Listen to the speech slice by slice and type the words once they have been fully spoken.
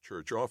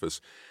church office,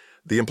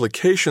 the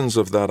implications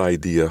of that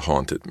idea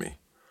haunted me.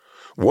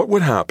 What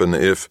would happen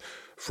if,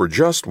 for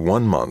just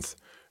 1 month,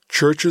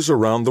 churches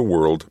around the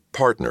world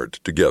partnered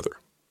together?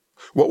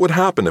 What would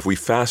happen if we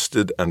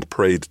fasted and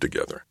prayed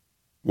together?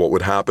 What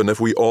would happen if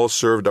we all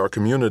served our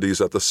communities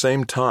at the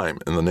same time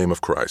in the name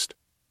of Christ?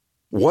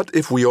 What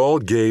if we all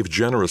gave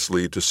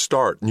generously to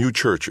start new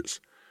churches?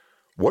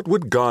 What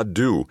would God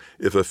do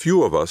if a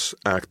few of us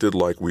acted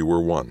like we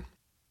were one?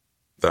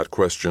 That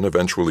question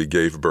eventually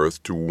gave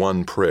birth to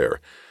One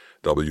Prayer,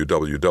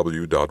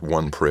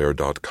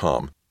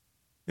 www.oneprayer.com.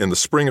 In the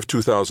spring of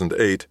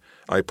 2008,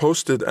 I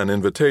posted an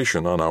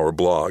invitation on our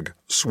blog,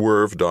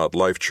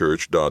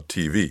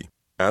 swerve.lifechurch.tv,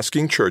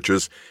 asking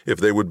churches if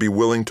they would be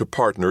willing to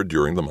partner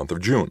during the month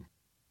of June.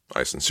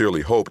 I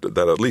sincerely hoped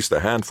that at least a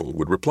handful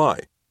would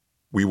reply.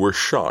 We were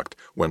shocked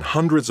when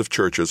hundreds of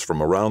churches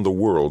from around the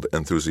world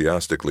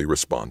enthusiastically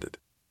responded.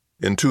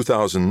 In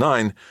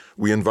 2009,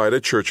 we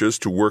invited churches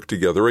to work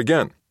together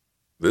again.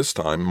 This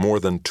time, more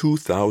than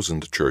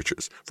 2,000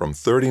 churches from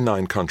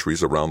 39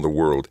 countries around the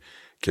world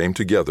came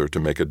together to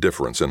make a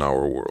difference in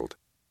our world.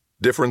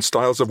 Different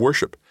styles of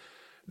worship,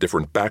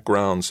 different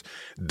backgrounds,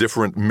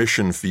 different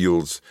mission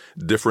fields,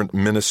 different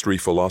ministry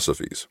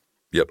philosophies,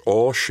 yet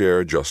all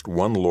share just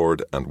one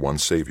Lord and one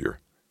Savior,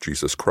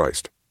 Jesus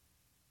Christ.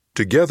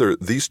 Together,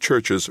 these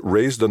churches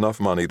raised enough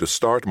money to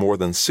start more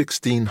than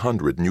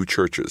 1,600 new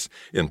churches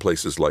in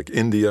places like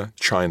India,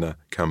 China,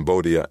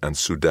 Cambodia, and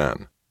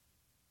Sudan.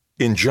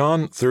 In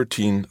John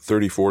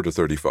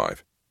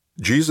 13:34-35,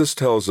 Jesus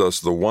tells us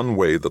the one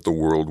way that the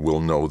world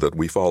will know that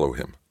we follow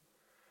him.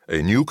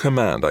 A new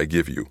command I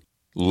give you,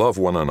 love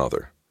one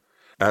another.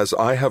 As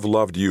I have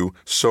loved you,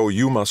 so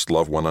you must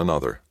love one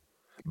another.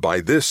 By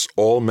this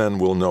all men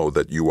will know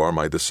that you are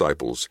my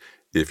disciples,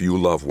 if you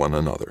love one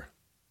another.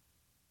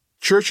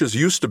 Churches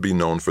used to be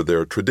known for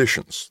their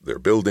traditions, their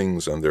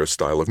buildings, and their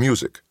style of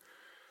music.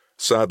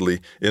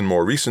 Sadly, in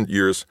more recent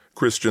years,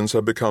 Christians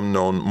have become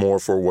known more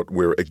for what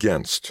we're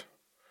against.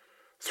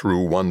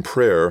 Through One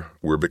Prayer,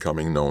 we're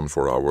becoming known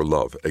for our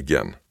love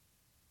again.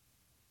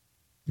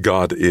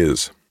 God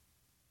is.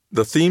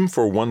 The theme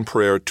for One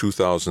Prayer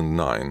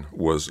 2009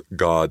 was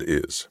God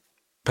is.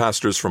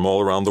 Pastors from all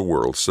around the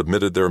world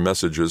submitted their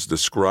messages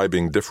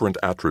describing different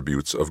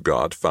attributes of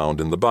God found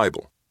in the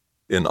Bible.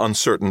 In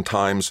uncertain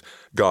times,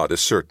 God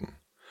is certain.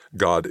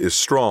 God is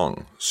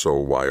strong, so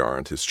why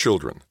aren't his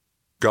children?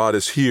 God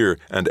is here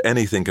and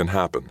anything can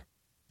happen.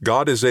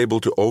 God is able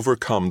to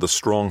overcome the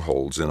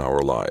strongholds in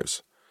our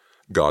lives.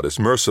 God is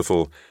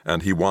merciful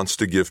and he wants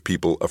to give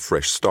people a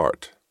fresh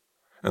start.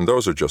 And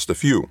those are just a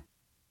few.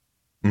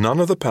 None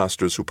of the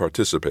pastors who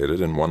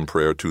participated in One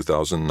Prayer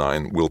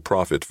 2009 will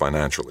profit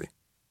financially.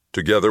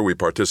 Together we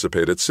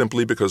participated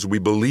simply because we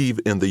believe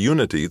in the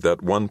unity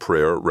that One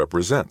Prayer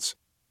represents.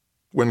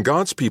 When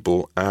God's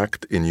people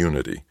act in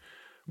unity,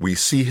 we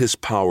see his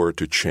power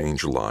to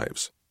change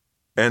lives.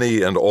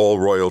 Any and all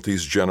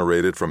royalties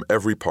generated from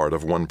every part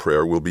of One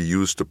Prayer will be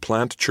used to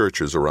plant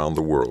churches around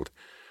the world.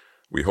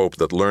 We hope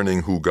that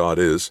learning who God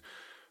is,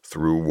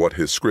 through what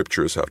his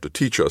scriptures have to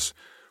teach us,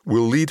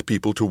 will lead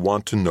people to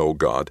want to know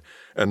God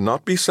and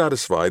not be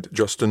satisfied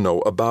just to know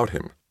about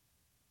him.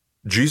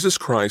 Jesus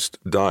Christ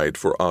died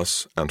for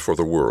us and for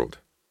the world.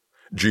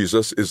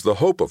 Jesus is the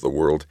hope of the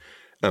world,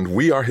 and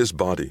we are his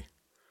body,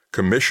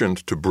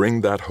 commissioned to bring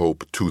that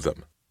hope to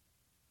them.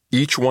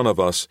 Each one of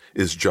us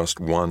is just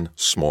one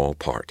small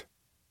part.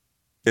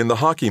 In the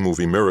hockey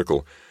movie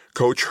Miracle,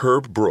 Coach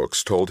Herb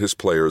Brooks told his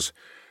players,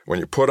 "When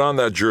you put on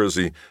that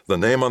jersey, the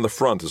name on the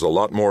front is a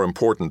lot more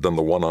important than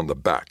the one on the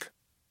back."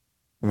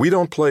 We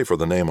don't play for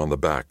the name on the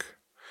back.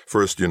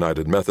 First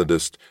United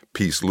Methodist,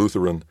 Peace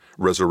Lutheran,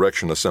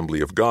 Resurrection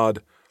Assembly of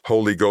God,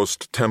 Holy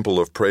Ghost Temple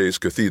of Praise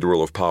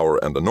Cathedral of Power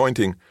and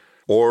Anointing,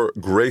 or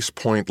Grace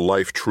Point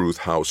Life Truth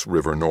House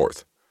River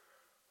North.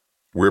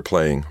 We're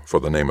playing for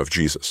the name of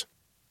Jesus.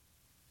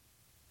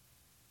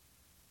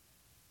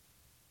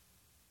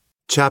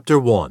 Chapter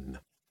 1.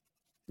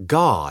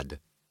 God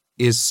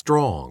is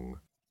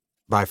Strong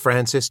by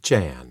Francis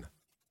Chan.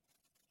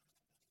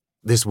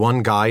 This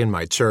one guy in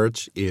my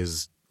church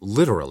is,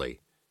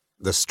 literally,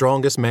 the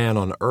strongest man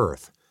on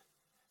earth.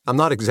 I'm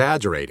not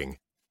exaggerating.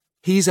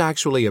 He's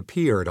actually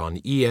appeared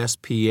on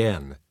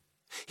ESPN.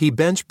 He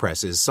bench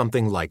presses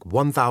something like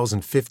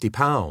 1,050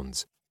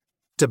 pounds.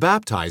 To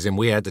baptize him,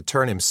 we had to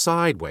turn him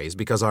sideways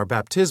because our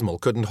baptismal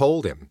couldn't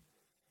hold him.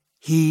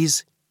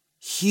 He's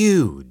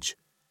huge.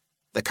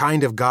 The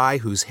kind of guy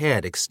whose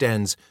head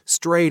extends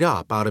straight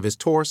up out of his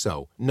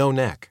torso, no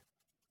neck.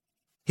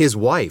 His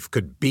wife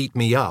could beat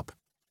me up.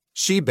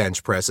 She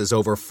bench presses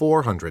over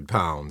 400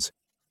 pounds.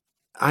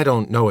 I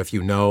don't know if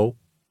you know,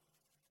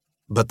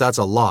 but that's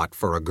a lot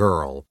for a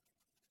girl.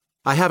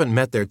 I haven't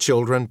met their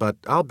children, but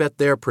I'll bet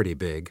they're pretty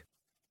big.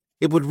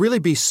 It would really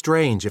be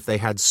strange if they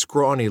had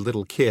scrawny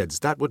little kids.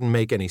 That wouldn't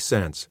make any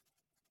sense.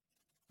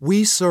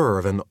 We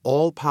serve an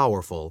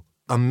all-powerful,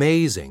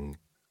 amazing,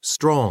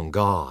 strong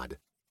God.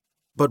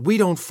 But we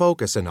don't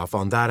focus enough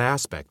on that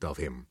aspect of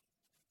him.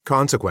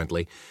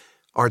 Consequently,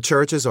 our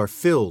churches are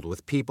filled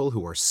with people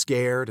who are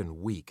scared and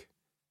weak.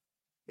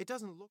 It doesn't look